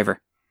Guttenprint driver.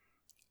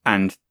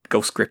 and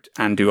Ghostscript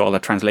and do all the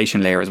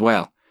translation layer as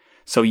well.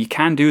 So you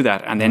can do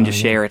that and then just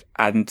share it.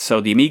 And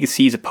so the Amiga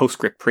sees a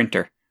PostScript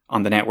printer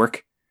on the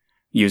network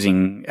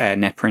using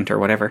NetPrint or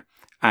whatever.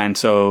 And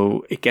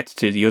so it gets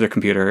to the other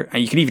computer,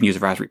 and you can even use a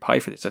Raspberry Pi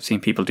for this. I've seen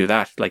people do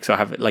that. Like, so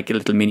have like a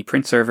little mini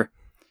print server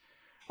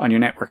on your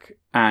network.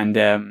 And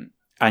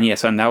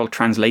yes, and that will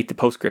translate the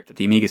PostScript that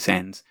the Amiga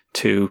sends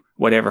to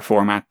whatever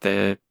format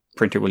the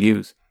printer will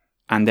use.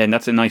 And then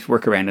that's a nice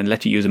workaround and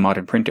let you use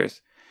modern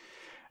printers.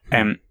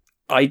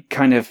 I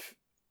kind of,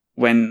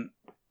 when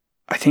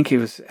I think it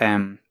was,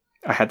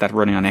 I had that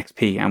running on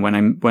XP, and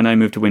when I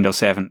moved to Windows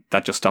 7,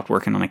 that just stopped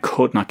working, and I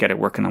could not get it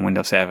working on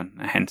Windows 7.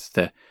 Hence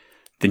the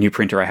new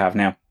printer I have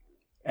now.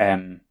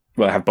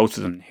 Well, I have both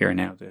of them here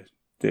now,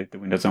 the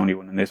Windows only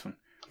one and this one.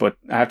 But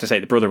I have to say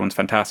the Brother one's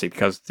fantastic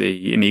because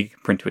the Amiga can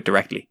print to it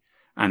directly,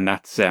 and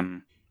that's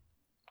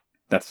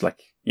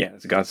like, yeah,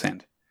 it's a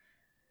godsend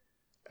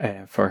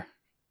for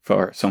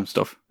some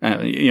stuff.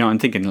 I'm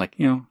thinking like,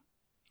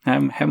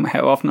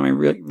 how often am I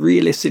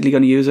realistically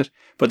going to use it?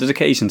 But there's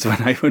occasions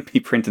when I would be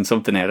printing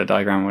something out, a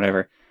diagram or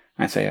whatever,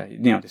 and I say,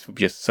 this would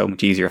be just so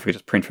much easier if I could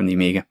just print from the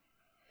Amiga.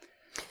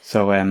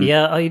 So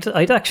yeah,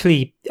 I'd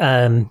actually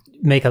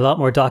make a lot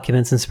more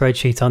documents and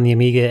spreadsheets on the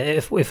Amiga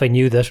if I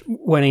knew that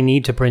when I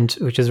need to print,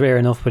 which is rare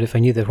enough, but if I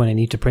knew that when I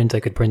need to print, I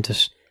could print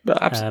it.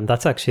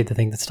 That's actually the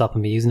thing that's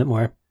stopping me using it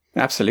more.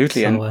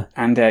 Absolutely, so,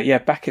 yeah,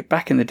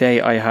 back in the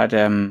day, I had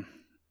an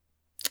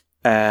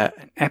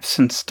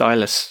Epson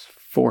Stylus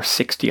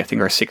 460, I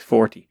think, or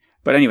 640.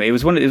 But anyway, it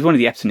was one of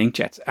the Epson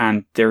inkjets,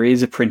 and there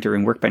is a printer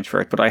in Workbench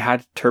for it. But I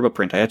had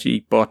TurboPrint. I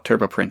actually bought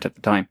TurboPrint at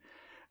the time,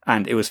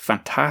 and it was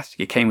fantastic.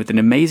 It came with an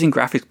amazing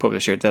graphics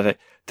publisher that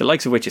the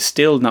likes of which is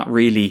still not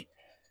really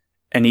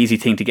an easy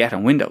thing to get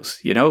on Windows.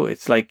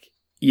 It's like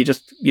you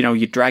just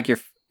you drag your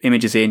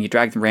images in, you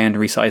drag them around and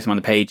resize them on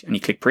the page, and you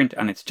click print,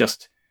 and it's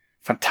just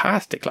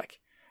fantastic.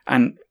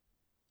 And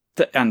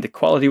the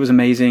quality was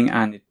amazing,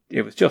 and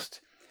it was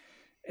just.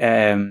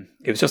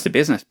 It was just a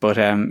business, but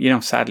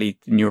sadly,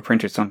 the newer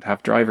printers don't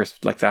have drivers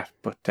like that.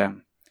 But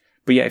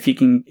yeah, if you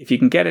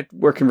can get it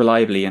working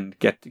reliably and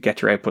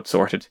get your output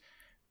sorted,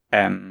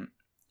 it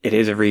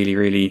is a really,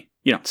 really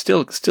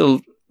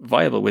still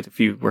viable with a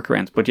few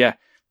workarounds. But yeah,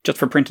 just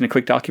for printing a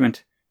quick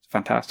document, it's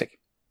fantastic.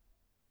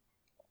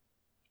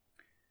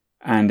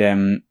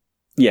 And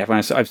yeah, when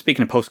I'm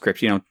speaking of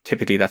PostScript,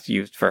 typically that's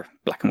used for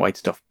black and white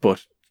stuff,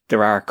 but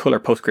there are color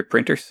PostScript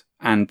printers,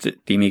 and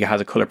the Amiga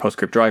has a color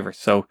PostScript driver,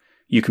 so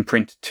you can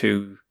print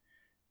to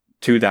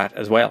that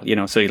as well,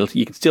 so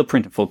you can still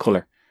print in full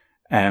color.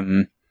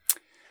 With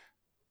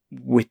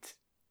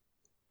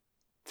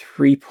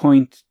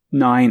 3.9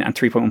 and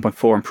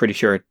 3.1.4, I'm pretty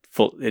sure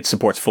it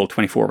supports full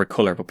 24-bit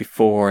color, but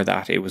before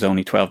that it was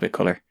only 12-bit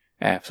color.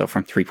 So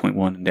from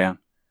 3.1 and down.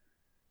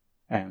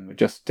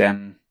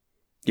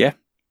 Yeah,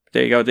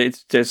 there you go.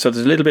 So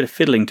there's a little bit of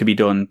fiddling to be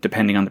done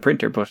depending on the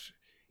printer, but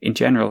in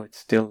general, it's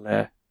still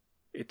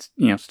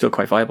still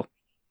quite viable.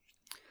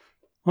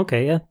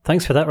 Okay, yeah.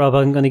 Thanks for that, Rob.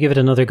 I'm going to give it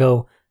another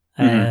go.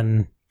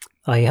 Mm-hmm.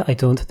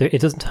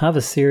 It doesn't have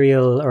a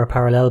serial or a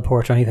parallel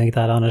port or anything like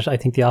that on it. I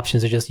think the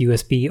options are just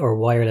USB or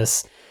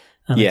wireless.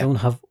 And yeah. I don't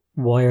have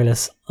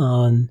USB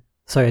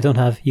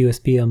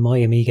on my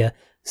Amiga.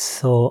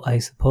 So I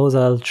suppose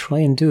I'll try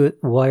and do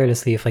it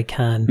wirelessly if I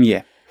can.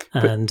 Yeah.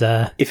 And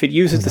if it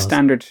uses the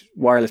standard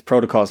wireless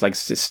protocols, like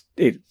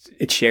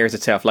it shares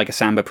itself like a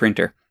Samba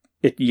printer,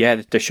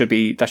 that should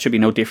be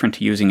no different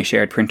to using a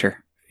shared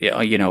printer.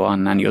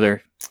 On any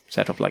other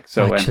setup,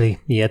 so. Actually,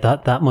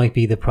 that might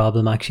be the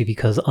problem. Actually,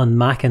 because on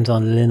Mac and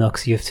on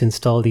Linux, you have to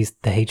install the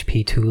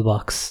HP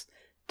Toolbox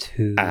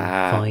to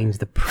find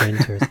the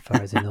printer. As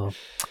far as I know,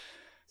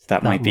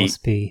 that might be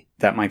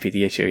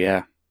the issue.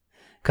 Yeah,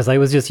 because I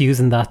was just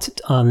using that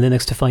on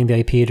Linux to find the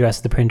IP address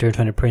of the printer and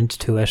trying to print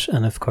to it,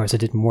 and of course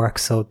it didn't work.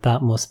 So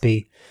that must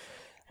be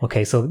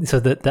okay. So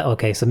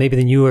maybe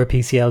the newer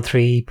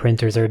PCL3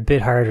 printers are a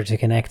bit harder to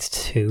connect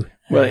to.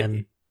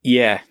 Well.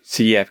 Yeah,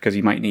 because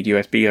you might need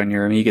USB on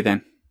your Amiga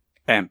then.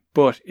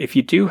 But if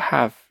you do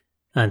have...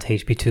 And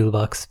HP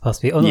Toolbox,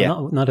 possibly. Oh, no,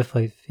 yeah. Not if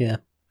I've... Yeah.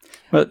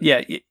 Well,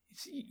 yeah,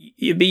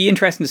 it'd be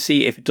interesting to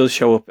see if it does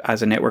show up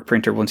as a network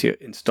printer once you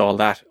install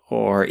that,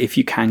 or if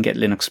you can get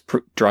Linux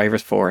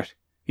drivers for it,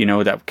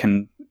 that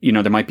can...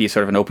 there might be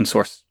sort of an open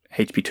source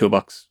HP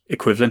Toolbox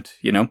equivalent,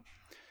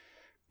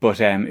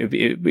 But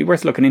it'd be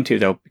worth looking into,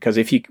 though, because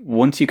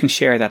once you can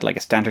share that like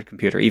a standard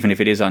computer, even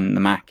if it is on the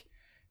Mac,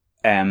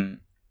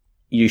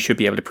 you should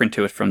be able to print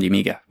to it from the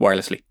Amiga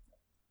wirelessly.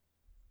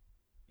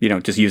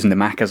 Just using the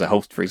Mac as a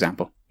host, for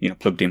example,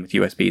 plugged in with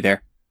USB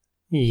there.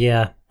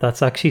 Yeah,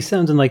 that's actually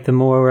sounding like the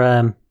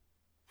more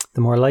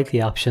likely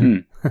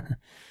option.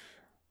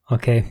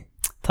 Okay.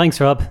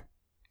 Thanks, Rob.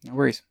 No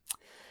worries.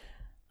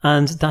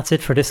 And that's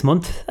it for this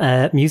month.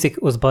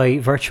 Music was by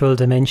Virtual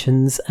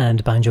Dimensions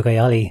and Banjo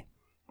Gayali.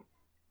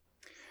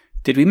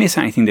 Did we miss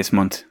anything this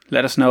month?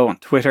 Let us know on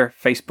Twitter,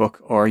 Facebook,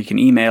 or you can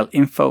email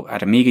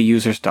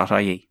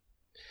info@amigausers.ie.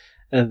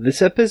 And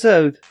this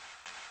episode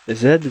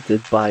is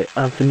edited by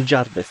Anthony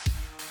Jarvis.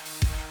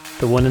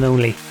 The one and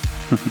only.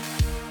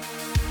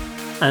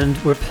 And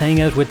we're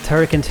playing out with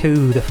Turrican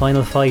 2, the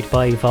final fight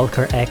by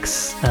Volker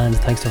X. And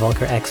thanks to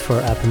Volker X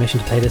for permission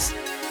to play this.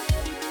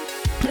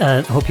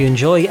 Hope you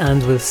enjoy,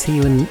 and we'll see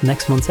you in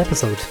next month's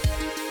episode.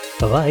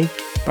 Bye-bye.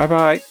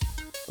 Bye-bye.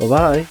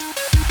 Bye-bye.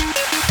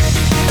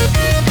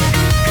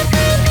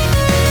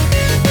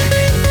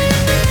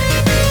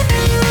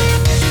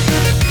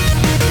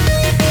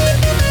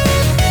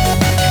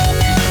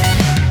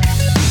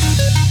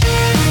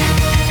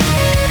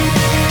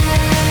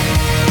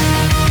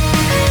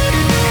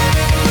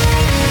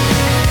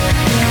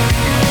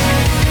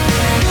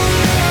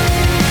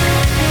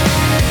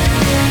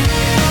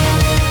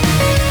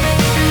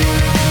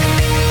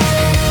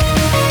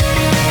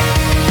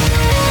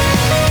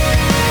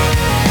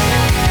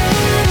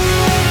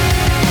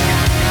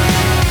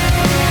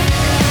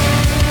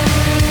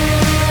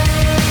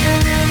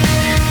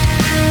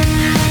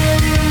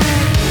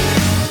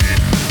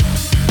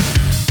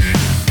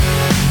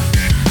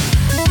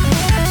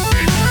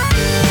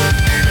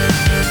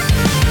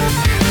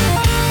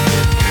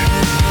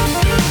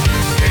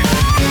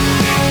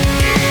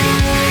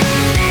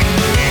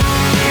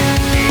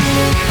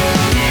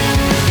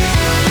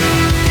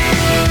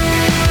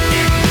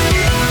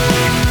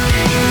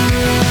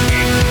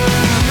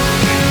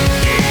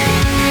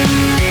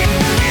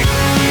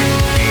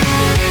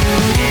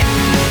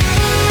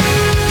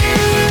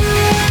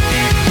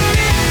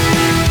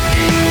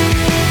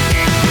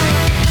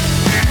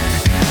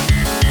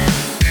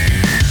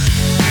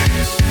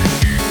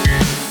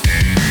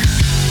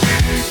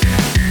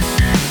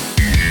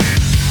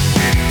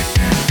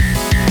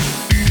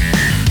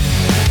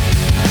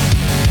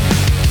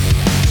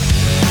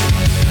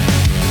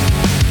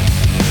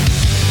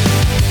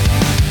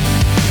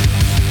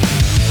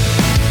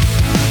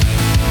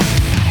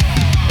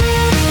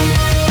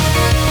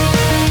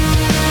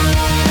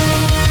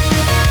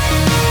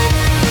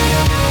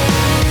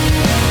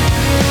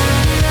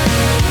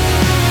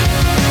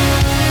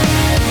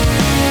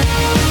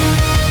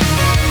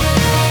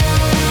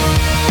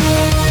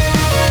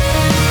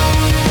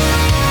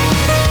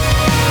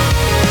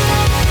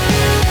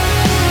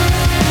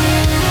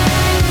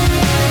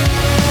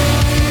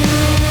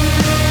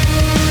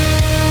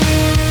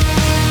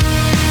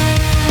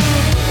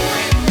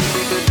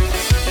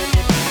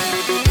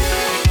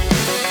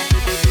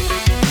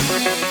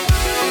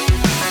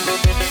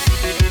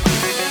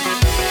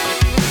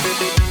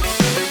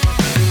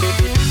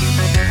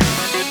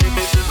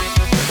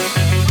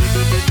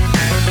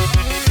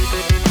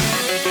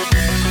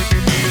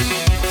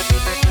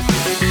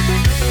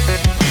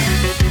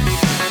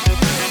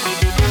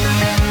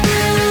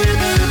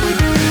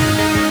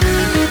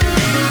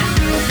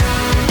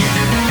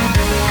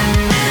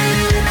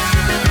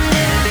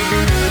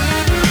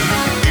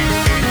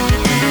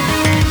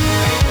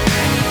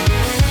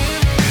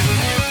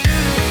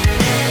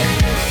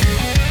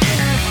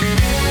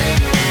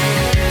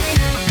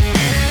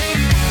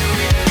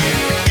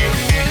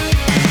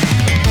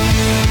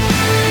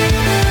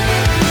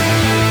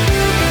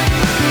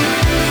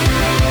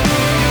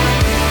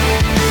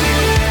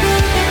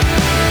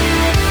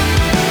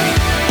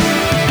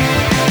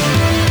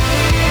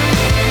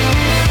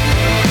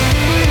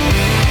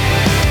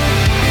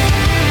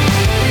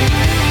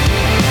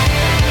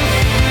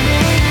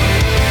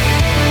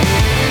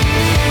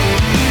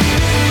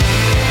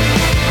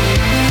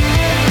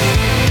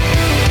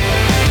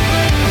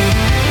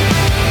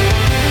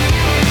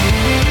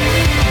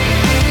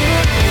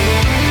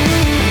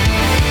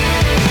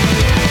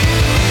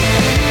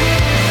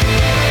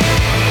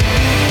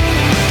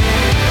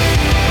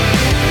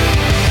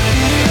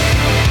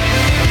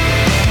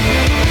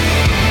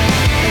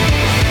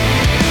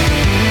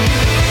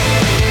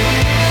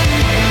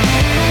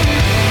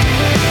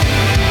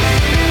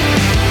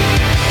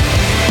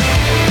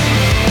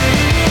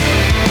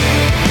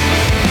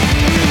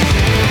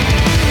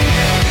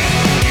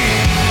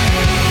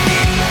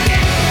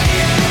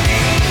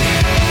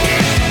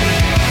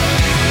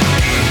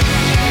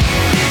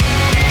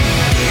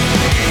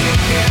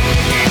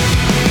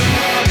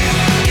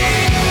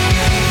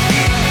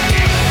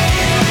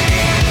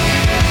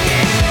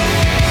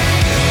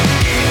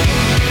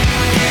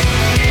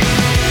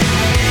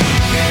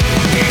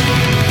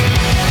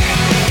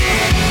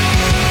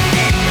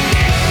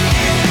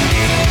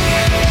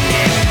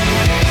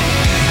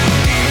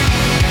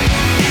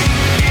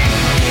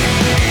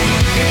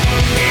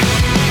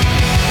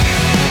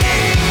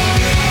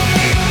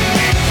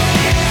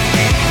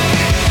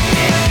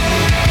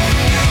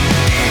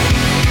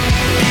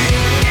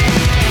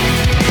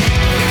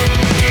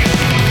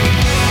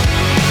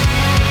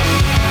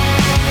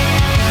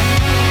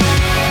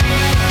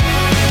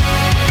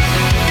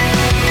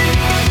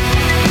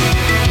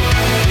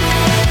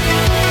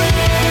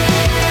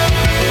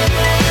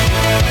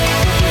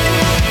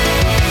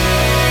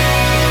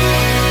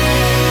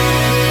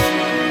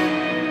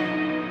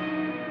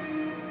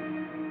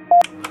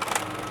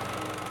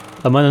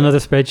 I'm on another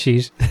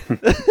spreadsheet.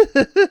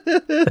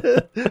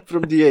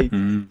 From the 8.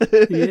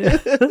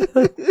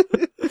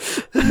 Yeah.